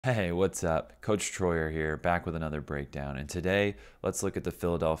Hey, what's up? Coach Troyer here, back with another breakdown. And today, let's look at the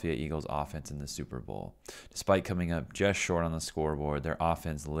Philadelphia Eagles offense in the Super Bowl. Despite coming up just short on the scoreboard, their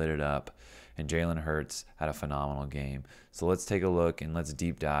offense lit it up, and Jalen Hurts had a phenomenal game. So let's take a look and let's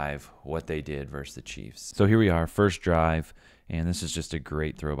deep dive what they did versus the Chiefs. So here we are, first drive, and this is just a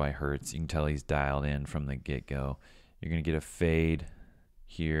great throw by Hurts. You can tell he's dialed in from the get-go. You're going to get a fade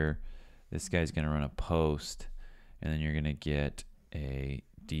here. This guy's going to run a post, and then you're going to get a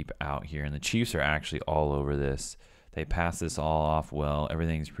deep out here, and the Chiefs are actually all over this. They pass this all off well.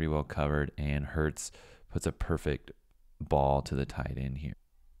 Everything's pretty well covered, and Hurts puts a perfect ball to the tight end here.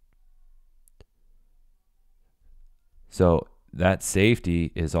 So that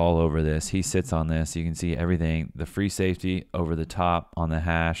safety is all over this. He sits on this. You can see everything. The free safety over the top on the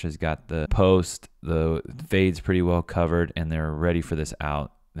hash has got the post. The fade's pretty well covered, and they're ready for this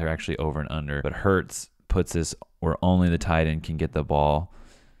out. They're actually over and under. But Hurts puts this where only the tight end can get the ball.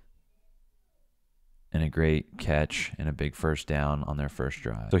 And a great catch and a big first down on their first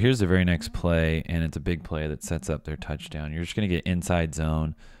drive. So here's the very next play, and it's a big play that sets up their touchdown. You're just going to get inside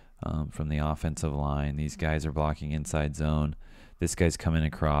zone from the offensive line. These guys are blocking inside zone. This guy's coming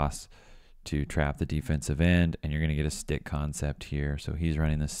across to trap the defensive end, and you're going to get a stick concept here. So he's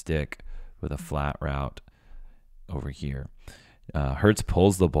running the stick with a flat route over here. Hurts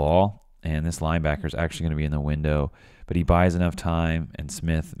pulls the ball, and this linebacker is actually going to be in the window, but he buys enough time, and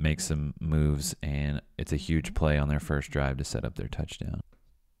Smith makes some moves, and it's a huge play on their first drive to set up their touchdown.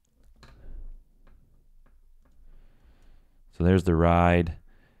 So there's the ride.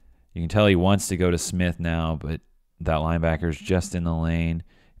 You can tell he wants to go to Smith now, but that linebacker's just in the lane,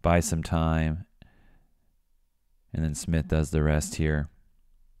 buys some time, and then Smith does the rest here.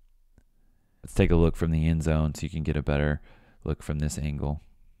 Let's take a look from the end zone so you can get a better look from this angle.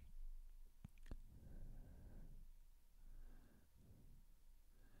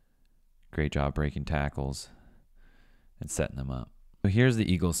 Great job breaking tackles and setting them up. So here's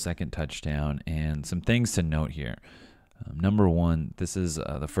the Eagles' second touchdown, and some things to note here. Number one, this is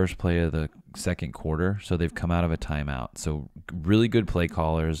the first play of the second quarter, so they've come out of a timeout. So really good play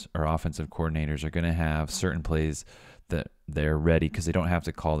callers or offensive coordinators are going to have certain plays that they're ready because they don't have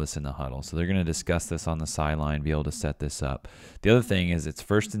to call this in the huddle. So they're going to discuss this on the sideline, be able to set this up. The other thing is it's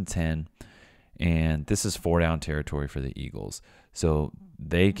 1st and 10, and this is 4-down territory for the Eagles. So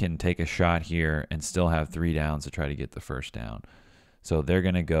they can take a shot here and still have 3 downs to try to get the first down. So they're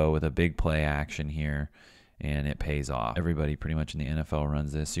going to go with a big play action here, and it pays off. Everybody pretty much in the NFL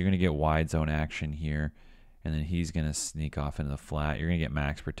runs this. So you're going to get wide zone action here, and then he's going to sneak off into the flat. You're going to get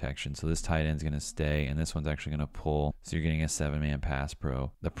max protection. So this tight end's going to stay, and this one's actually going to pull. So you're getting a 7-man pass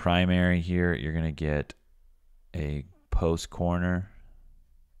pro. The primary here, you're going to get a post corner,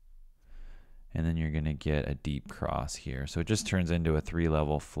 and then you're going to get a deep cross here. So it just turns into a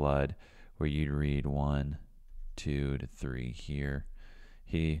 3-level flood where you'd read 1, 2 to 3 here.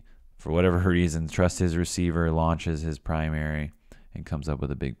 He, for whatever reason, trusts his receiver, launches his primary, and comes up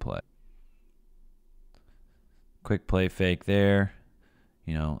with a big play. Quick play fake there.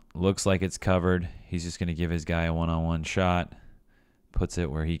 You know, looks like it's covered. He's just going to give his guy a one-on-one shot. Puts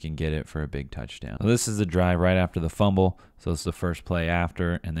it where he can get it for a big touchdown. So this is the drive right after the fumble. So it's the first play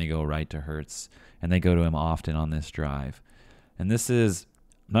after, and they go right to Hurts, and they go to him often on this drive. And this is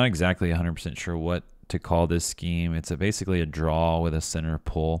not exactly 100% sure what to call this scheme. It's basically a draw with a center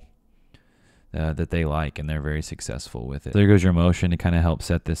pull that they like, and they're very successful with it. So there goes your motion to kind of help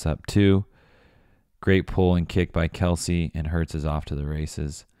set this up too. Great pull and kick by Kelsey, and Hurts is off to the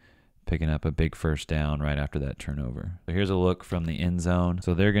races, picking up a big first down right after that turnover. So here's a look from the end zone.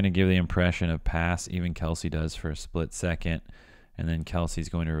 So they're going to give the impression of pass, even Kelsey does for a split second, and then Kelsey's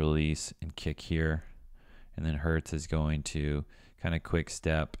going to release and kick here, and then Hurts is going to kind of quick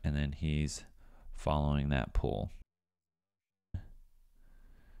step, and then he's following that pull.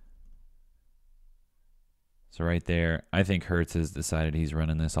 So right there, I think Hurts has decided he's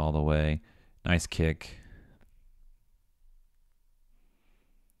running this all the way. Nice kick.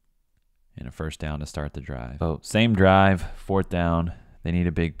 And a first down to start the drive. So same drive, 4th down. They need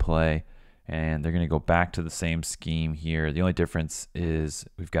a big play, and they're going to go back to the same scheme here. The only difference is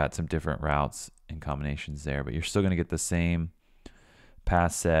we've got some different routes and combinations there, but you're still going to get the same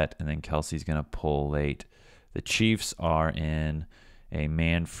pass set, and then Kelsey's going to pull late. The Chiefs are in a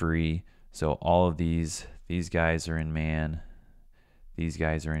man-free, so all of these guys are in man. These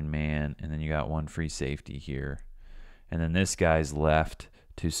guys are in man, and then you got one free safety here. And then this guy's left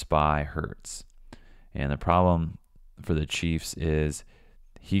to spy Hurts. And the problem for the Chiefs is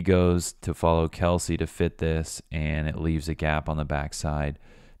he goes to follow Kelsey to fit this, and it leaves a gap on the backside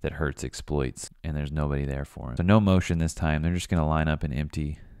that Hurts exploits, and there's nobody there for him. So no motion this time. They're just going to line up an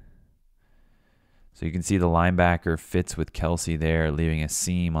empty So you can see the linebacker fits with Kelsey there, leaving a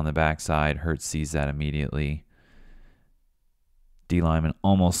seam on the backside. Hurts sees that immediately. D lineman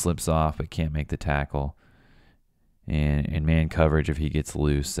almost slips off but can't make the tackle. And in man coverage, if he gets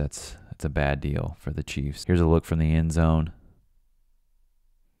loose, that's a bad deal for the Chiefs. Here's a look from the end zone.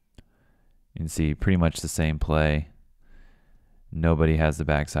 You can see pretty much the same play. Nobody has the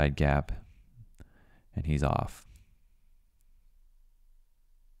backside gap, and he's off.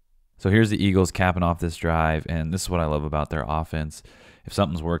 So here's the Eagles capping off this drive, and this is what I love about their offense. If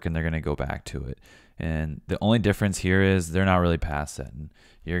something's working, they're going to go back to it. And the only difference here is they're not really pass setting.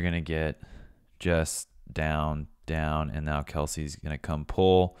 You're going to get just down, and now Kelsey's going to come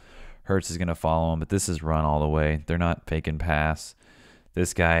pull. Hurts is going to follow him, but this is run all the way. They're not faking pass.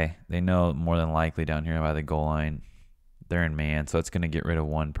 This guy, they know more than likely down here by the goal line, they're in man, so it's going to get rid of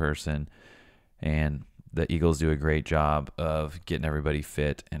one person. And the Eagles do a great job of getting everybody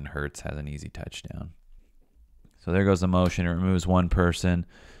fit, and Hurts has an easy touchdown. So there goes the motion. It removes one person.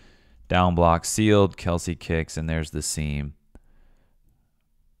 Down block sealed. Kelsey kicks, and there's the seam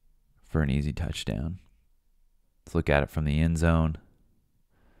for an easy touchdown. Let's look at it from the end zone.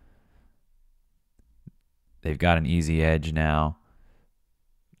 They've got an easy edge now,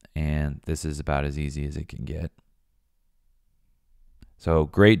 and this is about as easy as it can get. So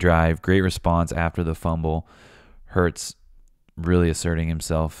great drive, great response after the fumble. Hurts really asserting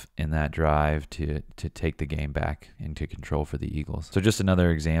himself in that drive to take the game back into control for the Eagles. So just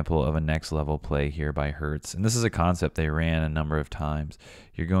another example of a next level play here by Hurts. And this is a concept they ran a number of times.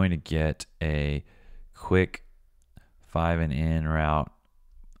 You're going to get a quick 5-and-in route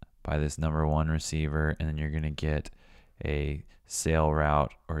by this number 1 receiver, and then you're going to get a sail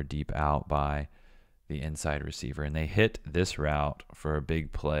route or a deep out by the inside receiver. And they hit this route for a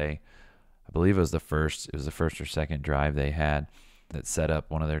big play. I believe it was the first or second drive they had that set up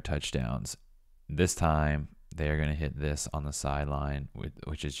one of their touchdowns. This time they are going to hit this on the sideline,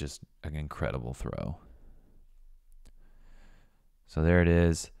 which is just an incredible throw. So there it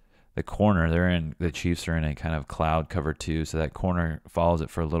is. The corner, the Chiefs are in a kind of cloud cover 2, so that corner follows it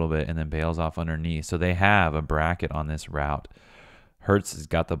for a little bit and then bails off underneath. So they have a bracket on this route. Hurts has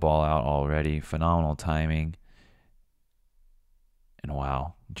got the ball out already. Phenomenal timing. And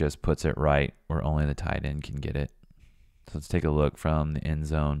wow, just puts it right where only the tight end can get it. So let's take a look from the end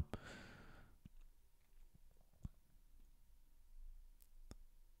zone.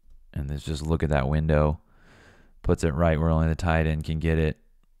 And let's just look at that window. Puts it right where only the tight end can get it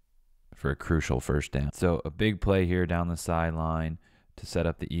for a crucial first down. So a big play here down the sideline to set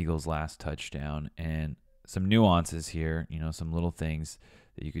up the Eagles' last touchdown. And some nuances here, some little things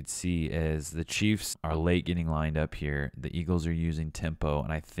that you could see as the Chiefs are late getting lined up here. The Eagles are using tempo,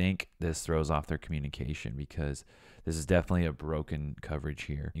 and I think this throws off their communication because this is definitely a broken coverage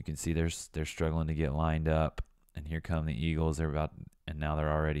here. You can see they're struggling to get lined up, and here come the Eagles. And now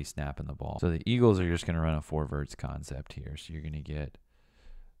they're already snapping the ball. So the Eagles are just going to run a 4 verts concept here. So you're going to get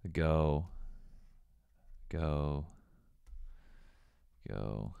the go,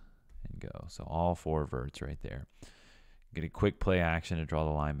 and go. So all 4 verts right there. Get a quick play action to draw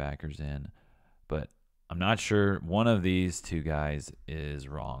the linebackers in. But I'm not sure one of these 2 guys is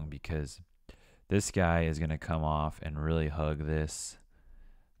wrong because this guy is going to come off and really hug this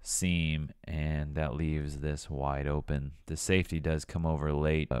seam, and that leaves this wide open. The safety does come over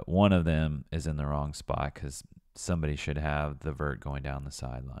late, but one of them is in the wrong spot because somebody should have the vert going down the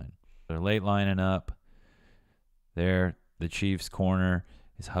sideline. They're late lining up. There, the Chiefs corner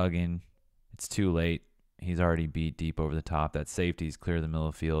is hugging. It's too late. He's already beat deep over the top. That safety's clear of the middle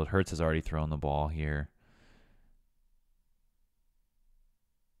of the field. Hurts has already thrown the ball here.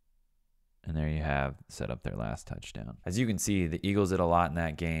 And there you have set up their last touchdown. As you can see, the Eagles did a lot in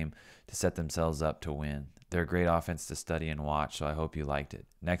that game to set themselves up to win. They're a great offense to study and watch, so I hope you liked it.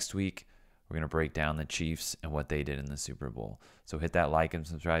 Next week, we're going to break down the Chiefs and what they did in the Super Bowl. So hit that like and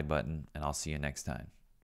subscribe button, and I'll see you next time.